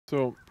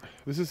So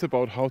this is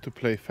about how to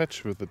play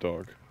fetch with the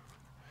dog.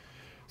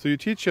 So you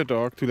teach your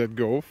dog to let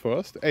go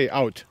first. Hey,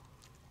 out.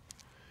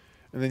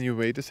 And then you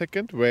wait a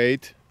second.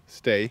 Wait.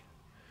 Stay.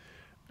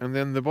 And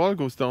then the ball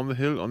goes down the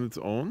hill on its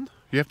own.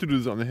 You have to do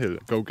this on the hill.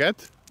 Go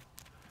get.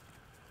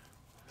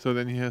 So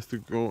then he has to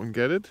go and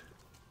get it.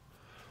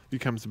 He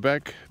comes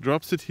back,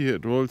 drops it here,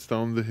 it rolls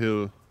down the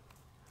hill.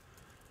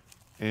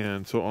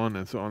 And so on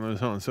and so on and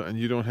so on. So, and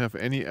you don't have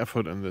any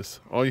effort in this.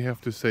 All you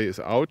have to say is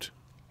out.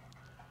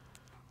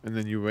 And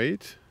then you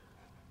wait.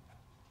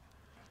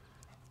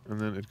 And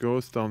then it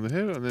goes down the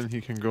hill and then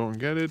he can go and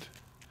get it.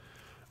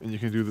 And you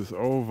can do this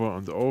over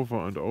and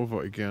over and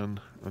over again.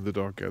 And the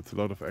dog gets a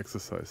lot of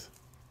exercise.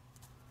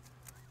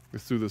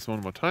 Let's do this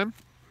one more time.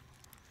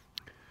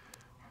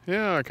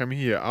 Yeah, come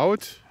here.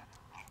 Out.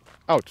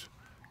 Out.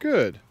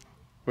 Good.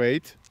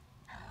 Wait.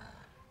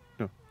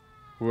 No.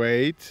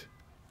 Wait.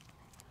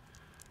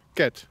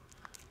 Get.